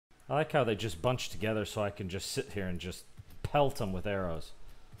I like how they just bunch together so I can just sit here and just pelt them with arrows.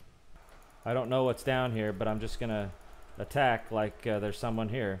 I don't know what's down here, but I'm just gonna attack like there's someone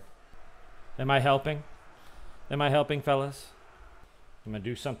here. Am I helping? Am I helping, fellas? I'm gonna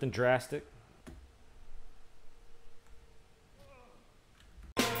do something drastic.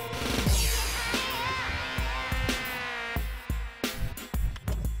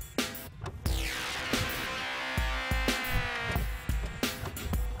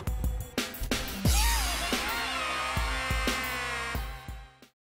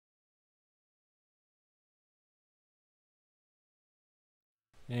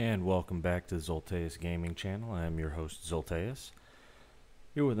 And welcome back to the Zolteus Gaming Channel. I am your host, Zolteus.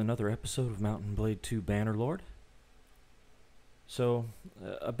 Here with another episode of Mountain Blade 2 Bannerlord. So,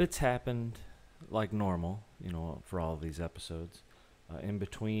 a bit's happened like normal, you know, for all of these episodes. In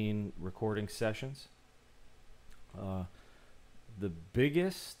between recording sessions. The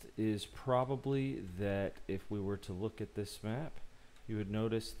biggest is probably that if we were to look at this map, you would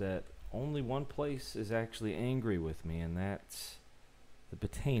notice that only one place is actually angry with me, and that's the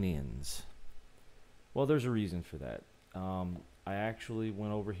Botanians. Well, there's a reason for that. I actually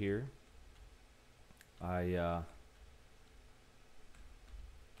went over here. I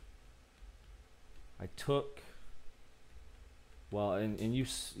took, well, and you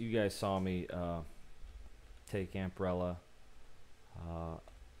guys saw me take Amprella.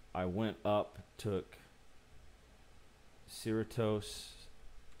 I went up, took Ceratos,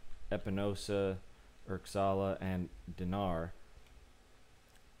 Epinosa, Urxala, and Dinar.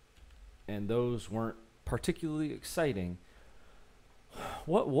 And those weren't particularly exciting.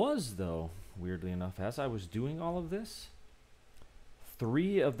 What was, though, weirdly enough, as I was doing all of this,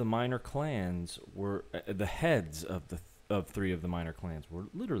 3 of the minor clans were the heads of 3 of the minor clans were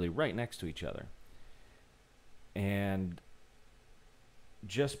literally right next to each other. And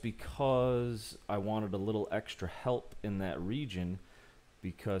just because I wanted a little extra help in that region,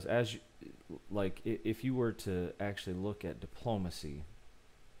 because as if you were to actually look at diplomacy,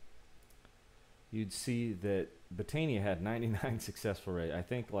 you'd see that Botania had 99 successful rate. I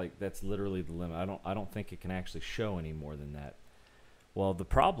think that's literally the limit. I don't think it can actually show any more than that. Well, the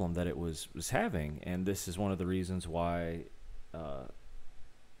problem that it was having, and this is one of the reasons why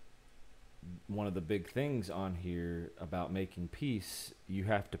one of the big things on here about making peace, you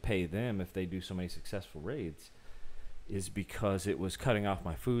have to pay them if they do so many successful raids, is because it was cutting off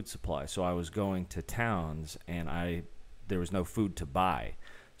my food supply. So I was going to towns and there was no food to buy.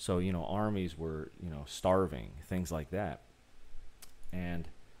 So, you know, armies were, you know, starving, things like that. And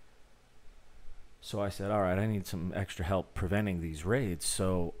so I said, all right, I need some extra help preventing these raids.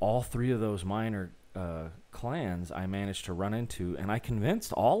 So all 3 of those minor clans I managed to run into, and I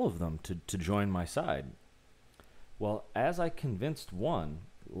convinced all of them to join my side. Well, as I convinced one,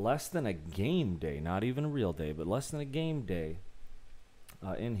 less than a game day, not even a real day, but less than a game day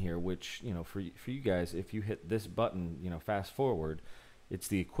in here, which, you know, for you guys, if you hit this button, you know, fast forward, it's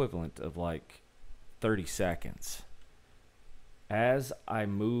the equivalent of like 30 seconds. As I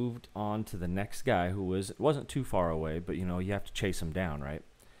moved on to the next guy, who wasn't too far away, but you know, you have to chase him down, right?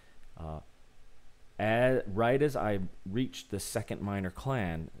 Right as I reached the second minor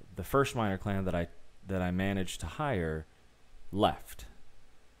clan, the first minor clan that I managed to hire left.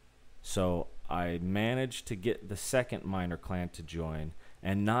 So I managed to get the second minor clan to join,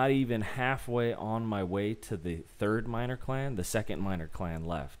 and not even halfway on my way to the third minor clan, the second minor clan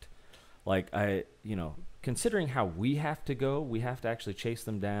left. Like, you know, considering how we have to go, we have to actually chase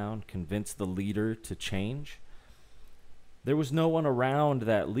them down, convince the leader to change. There was no one around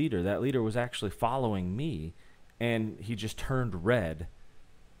that leader. That leader was actually following me, and he just turned red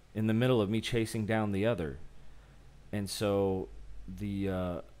in the middle of me chasing down the other. And so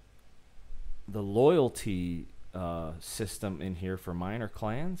the loyalty system in here for minor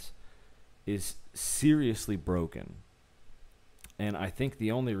clans is seriously broken. And I think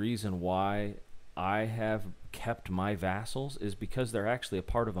the only reason why I have kept my vassals is because they're actually a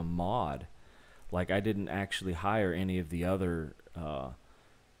part of a mod. Like, I didn't actually hire any of the other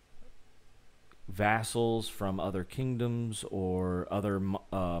vassals from other kingdoms or other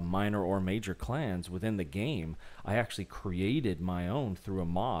minor or major clans within the game. I actually created my own through a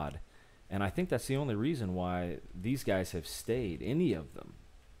mod. And I think that's the only reason why these guys have stayed. Any of them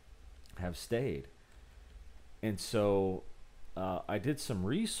have stayed. And so I did some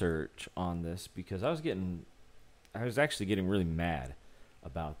research on this because I was actually getting really mad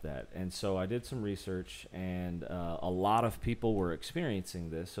about that. And so I did some research, and a lot of people were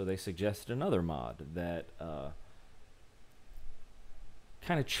experiencing this, so they suggested another mod that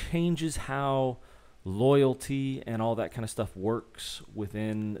kind of changes how loyalty and all that kind of stuff works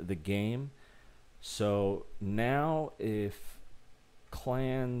within the game. So now if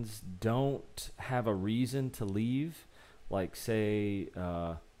clans don't have a reason to leave, like say,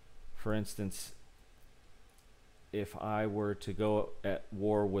 for instance, if I were to go at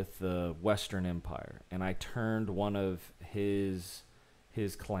war with the Western Empire and I turned one of his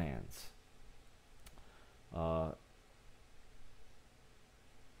clans,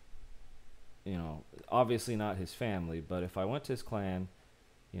 you know, obviously not his family, but if I went to his clan,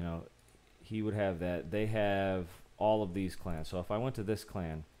 you know, he would have that. They have all of these clans. So if I went to this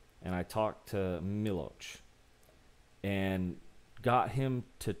clan and I talked to Miloch and got him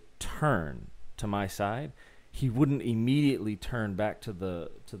to turn to my side, he wouldn't immediately turn back to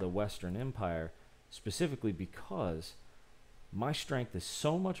the Western Empire, specifically because my strength is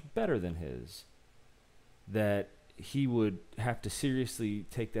so much better than his that he would have to seriously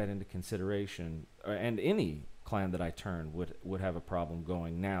take that into consideration, and any clan that I turn would have a problem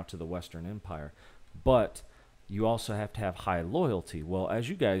going now to the Western Empire. But you also have to have high loyalty. Well, as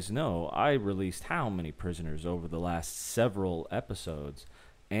you guys know, I released how many prisoners over the last several episodes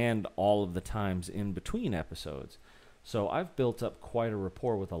and all of the times in between episodes. So I've built up quite a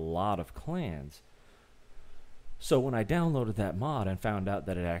rapport with a lot of clans. So when I downloaded that mod and found out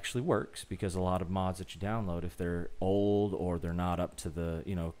that it actually works, because a lot of mods that you download, if they're old or they're not up to the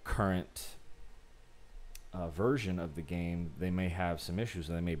current version of the game, they may have some issues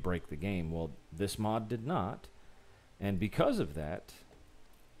and they may break the game. Well, this mod did not, and because of that,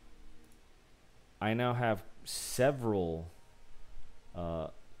 I now have several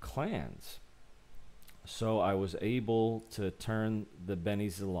clans. So I was able to turn the Beni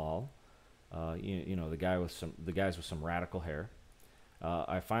Zilal, the guys with some radical hair.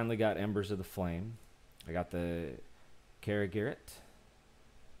 I finally got Embers of the Flame. I got the Karagirit.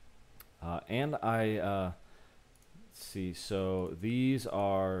 And I let's see. So these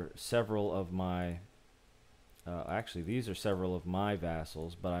are several of my. Actually, these are several of my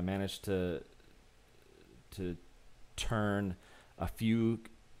vassals, but I managed to turn a few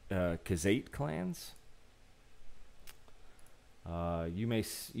Khazate clans. You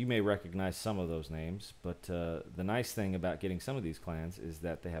may recognize some of those names, but the nice thing about getting some of these clans is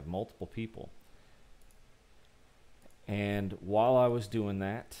that they have multiple people. And while I was doing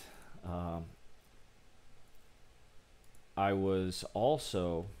that, I was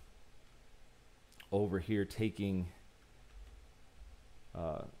also over here taking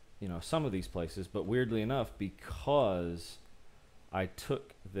some of these places, but weirdly enough, because I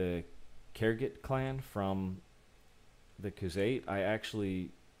took the Kergit clan from the Khazate, I actually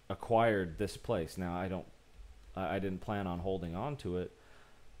acquired this place. Now I didn't plan on holding on to it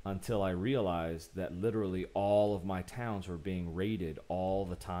until I realized that literally all of my towns were being raided all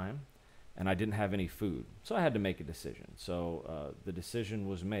the time, and I didn't have any food. So I had to make a decision. So the decision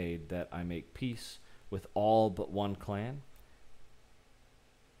was made that I make peace with all but one clan.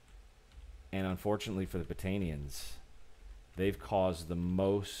 And unfortunately for the Batanians, they've caused the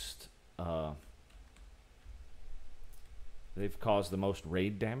most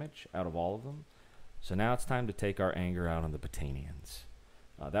raid damage out of all of them. So now it's time to take our anger out on the Batanians.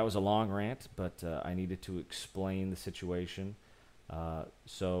 That was a long rant, but I needed to explain the situation.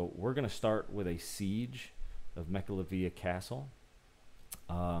 So we're going to start with a siege of Mekalavia Castle.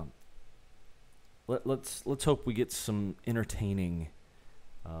 Let's hope we get some entertaining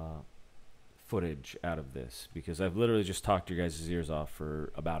footage out of this, because I've literally just talked your guys' ears off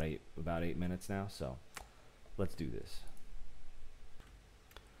for about eight minutes now. So let's do this.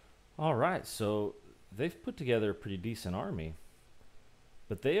 All right, so they've put together a pretty decent army,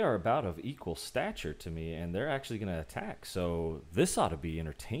 but they are about of equal stature to me, and they're actually going to attack. So this ought to be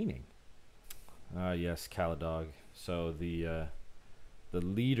entertaining. Yes, Caladog. So the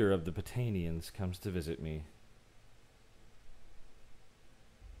leader of the Batanians comes to visit me.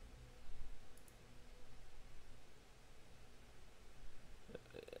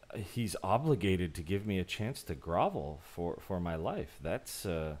 He's obligated to give me a chance to grovel for my life. That's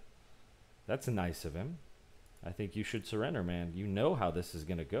nice of him. I think you should surrender, man. You know how this is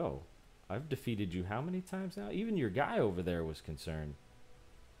going to go. I've defeated you how many times now? Even your guy over there was concerned.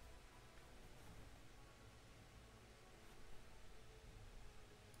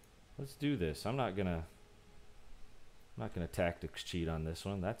 Let's do this. I'm not gonna tactics cheat on this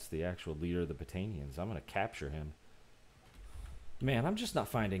one. That's the actual leader of the Batanians. I'm gonna capture him. Man, I'm just not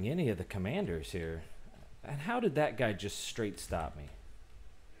finding any of the commanders here. And how did that guy just straight stop me?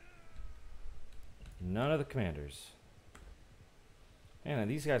 None of the commanders. Man,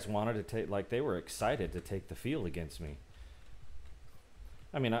 and these guys wanted to take, like, they were excited to take the field against me.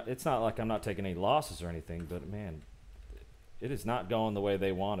 I mean, it's not like I'm not taking any losses or anything, but man, it is not going the way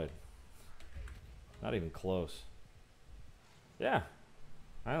they wanted. Not even close. Yeah,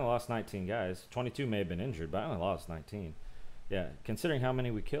 I only lost 19 guys. 22 may have been injured, but I only lost 19. Yeah, considering how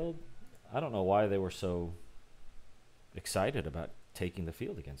many we killed, I don't know why they were so excited about taking the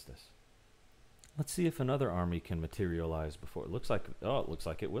field against us. Let's see if another army can materialize before. It looks like, oh, it looks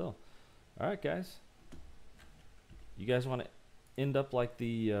like it will. All right, guys. You guys want to end up like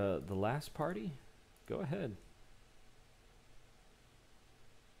the last party? Go ahead.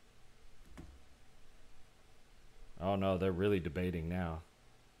 Oh no, they're really debating now.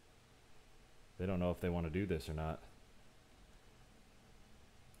 They don't know if they want to do this or not.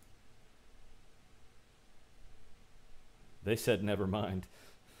 They said never mind.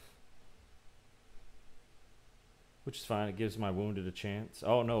 Which is fine. It gives my wounded a chance.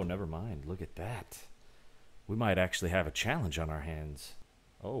 Oh no, never mind. Look at that. We might actually have a challenge on our hands.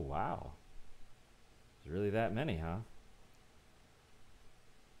 Oh wow. There's really that many, huh?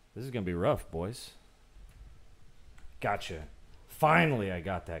 This is gonna be rough, boys. Gotcha. Finally I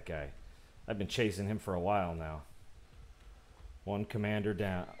got that guy. I've been chasing him for a while now. One commander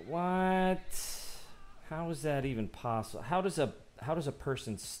down. What? How is that even possible? How does a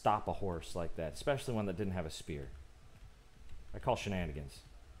person stop a horse like that, especially one that didn't have a spear? I call shenanigans.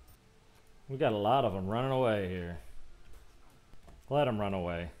 We got a lot of them running away here. Let them run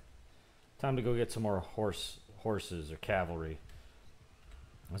away. Time to go get some more horses or cavalry.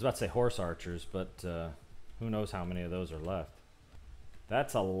 I was about to say horse archers, but who knows how many of those are left.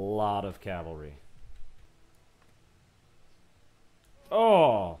 That's a lot of cavalry.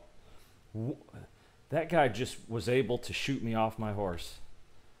 Oh! That guy just was able to shoot me off my horse.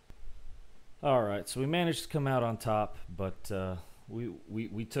 Alright, so we managed to come out on top, but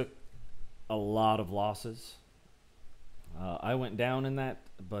we took a lot of losses. I went down in that,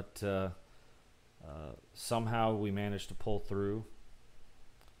 but somehow we managed to pull through.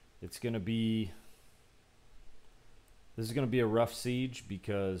 It's going to be... This is going to be a rough siege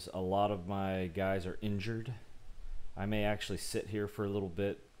because a lot of my guys are injured. I may actually sit here for a little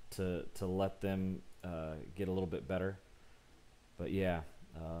bit to let them get a little bit better. But yeah,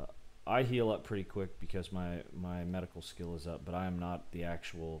 I heal up pretty quick because my medical skill is up, but I am not the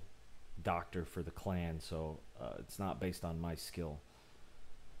actual doctor for the clan, so it's not based on my skill.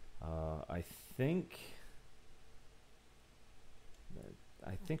 I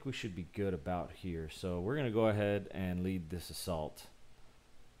think we should be good about here. So we're going to go ahead and lead this assault.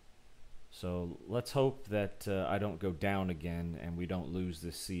 So let's hope that I don't go down again and we don't lose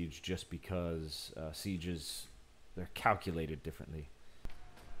this siege just because sieges, they're calculated differently.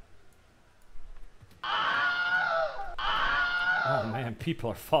 Oh man, people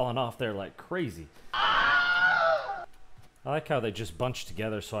are falling off there like crazy. I like how they just bunch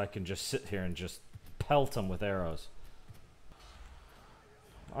together so I can just sit here and just pelt them with arrows.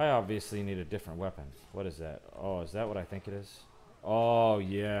 I obviously need a different weapon. What is that? Oh, is that what I think it is? Oh,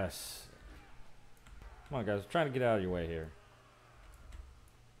 yes. Come on, guys. I'm trying to get out of your way here.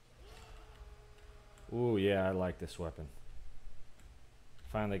 Ooh, yeah, I like this weapon.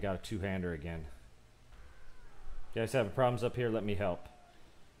 Finally got a two-hander again. You guys having problems up here? Let me help.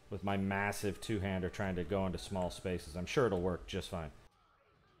 With my massive two-hander trying to go into small spaces. I'm sure it'll work just fine.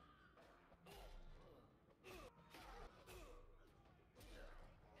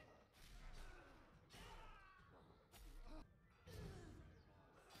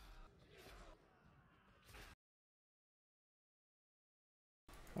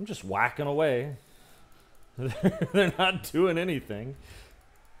 I'm just whacking away. They're not doing anything.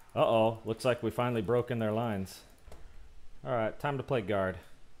 Uh-oh. Looks like we finally broke in their lines. Alright, time to play guard.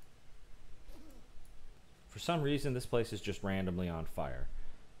 For some reason, this place is just randomly on fire.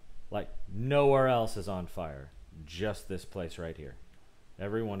 Like, nowhere else is on fire. Just this place right here.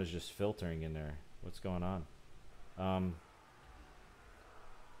 Everyone is just filtering in there. What's going on?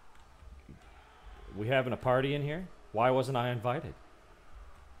 We having a party in here? Why wasn't I invited?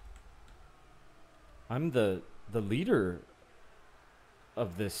 I'm the leader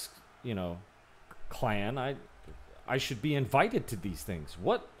of this, you know, clan. I should be invited to these things.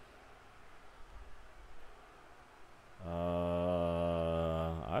 What?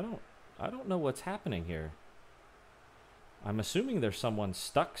 I don't know what's happening here. I'm assuming there's someone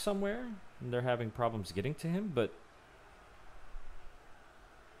stuck somewhere and they're having problems getting to him, but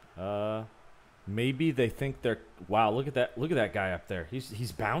maybe they think they're... Wow, look at that guy up there.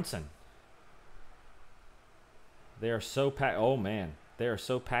 He's bouncing. They are so packed. Oh man, they are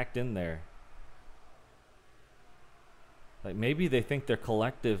so packed in there. Like maybe they think their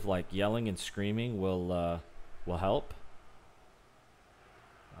collective like yelling and screaming will help.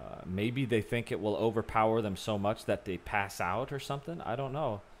 Maybe they think it will overpower them so much that they pass out or something. I don't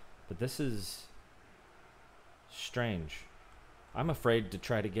know. But this is strange. I'm afraid to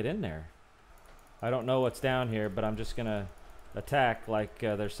try to get in there. I don't know what's down here, but I'm just going to attack like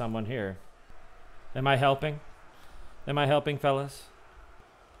there's someone here. Am I helping? Am I helping, fellas?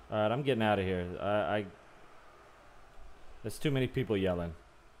 All right, I'm getting out of here. There's too many people yelling.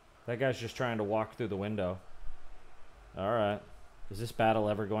 That guy's just trying to walk through the window. All right. Is this battle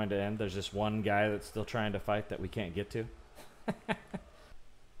ever going to end? There's just one guy that's still trying to fight that we can't get to.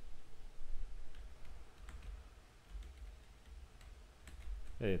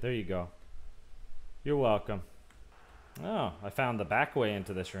 Hey, there you go. You're welcome. Oh, I found the back way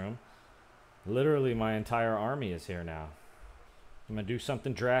into this room. Literally, my entire army is here now. I'm going to do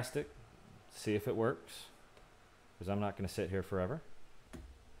something drastic, see if it works, because I'm not going to sit here forever.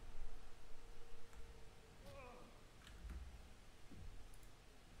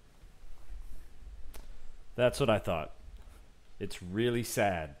 That's what I thought. It's really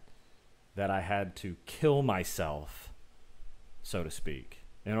sad that I had to kill myself, so to speak,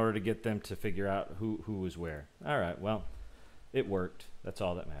 in order to get them to figure out who was where. All right, well, it worked. That's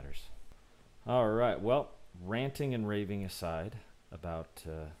all that matters. All right, well, ranting and raving aside about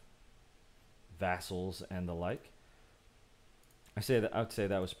vassals and the like, I would say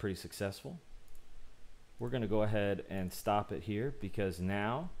that was pretty successful. We're going to go ahead and stop it here because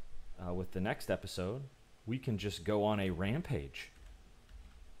now, with the next episode, we can just go on a rampage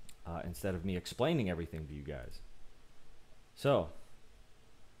instead of me explaining everything to you guys. So,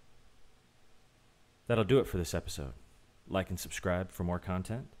 that'll do it for this episode. Like and subscribe for more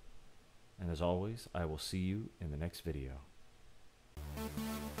content. And as always, I will see you in the next video.